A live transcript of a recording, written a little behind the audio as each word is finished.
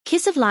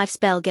Kiss of Life's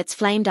Belle gets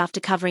flamed after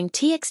covering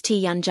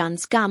TXT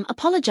Yeonjun's GGUM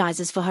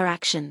apologizes for her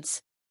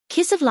actions.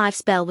 Kiss of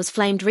Life's Belle was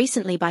flamed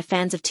recently by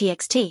fans of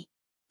TXT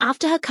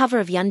after her cover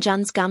of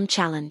Yeonjun's GGUM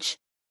challenge.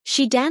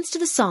 She danced to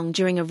the song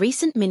during a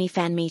recent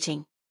mini-fan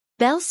meeting.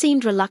 Belle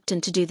seemed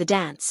reluctant to do the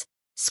dance,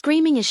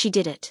 screaming as she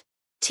did it.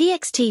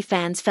 TXT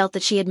fans felt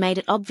that she had made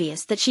it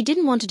obvious that she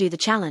didn't want to do the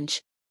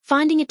challenge,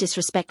 finding it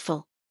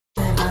disrespectful.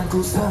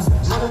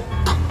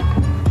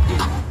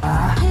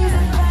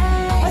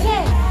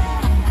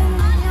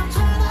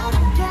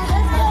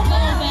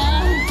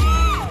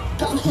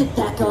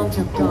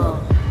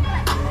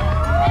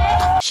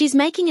 She's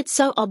making it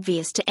so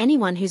obvious to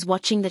anyone who's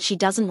watching that she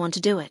doesn't want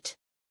to do it.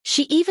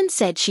 She even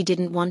said she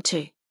didn't want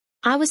to.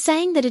 I was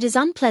saying that it is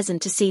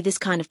unpleasant to see this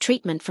kind of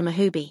treatment from a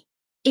hoobie.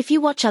 If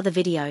you watch other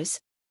videos,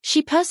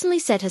 she personally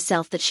said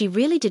herself that she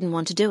really didn't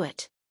want to do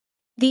it.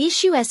 The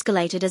issue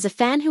escalated as a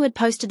fan who had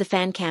posted the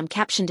fan cam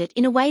captioned it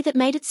in a way that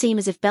made it seem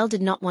as if Belle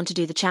did not want to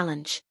do the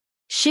challenge.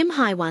 Shim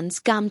Haewon's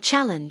GGUM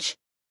challenge.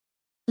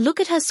 Look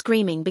at her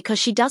screaming because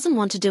she doesn't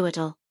want to do it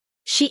all.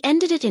 She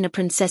ended it in a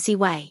princessy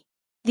way.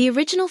 The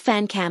original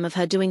fan cam of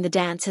her doing the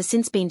dance has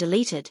since been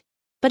deleted,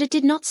 but it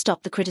did not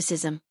stop the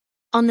criticism.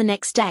 On the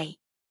next day,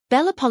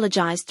 Belle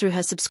apologized through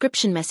her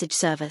subscription message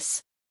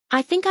service.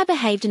 I think I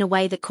behaved in a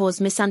way that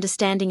caused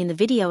misunderstanding in the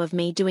video of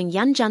me doing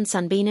Yeonjun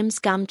Sunbeam's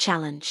GGUM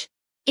challenge.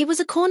 It was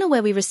a corner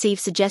where we received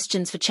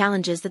suggestions for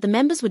challenges that the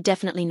members would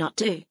definitely not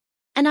do,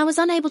 and I was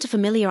unable to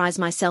familiarize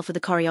myself with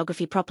the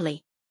choreography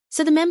properly.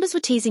 So the members were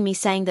teasing me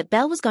saying that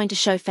Belle was going to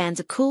show fans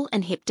a cool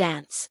and hip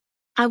dance.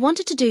 I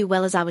wanted to do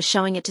well as I was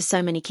showing it to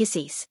so many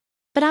kissies,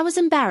 but I was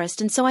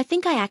embarrassed and so I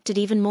think I acted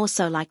even more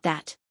so like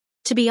that.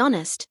 To be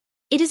honest,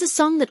 it is a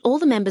song that all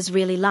the members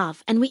really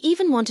love and we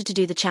even wanted to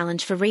do the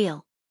challenge for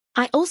real.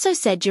 I also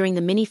said during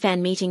the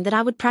mini-fan meeting that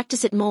I would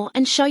practice it more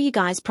and show you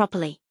guys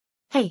properly.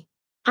 Hey,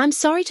 I'm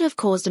sorry to have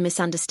caused a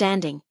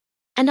misunderstanding,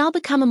 and I'll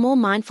become a more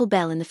mindful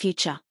Belle in the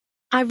future.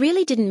 I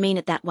really didn't mean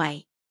it that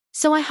way,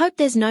 so I hope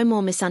there's no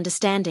more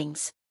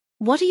misunderstandings.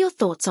 What are your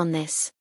thoughts on this?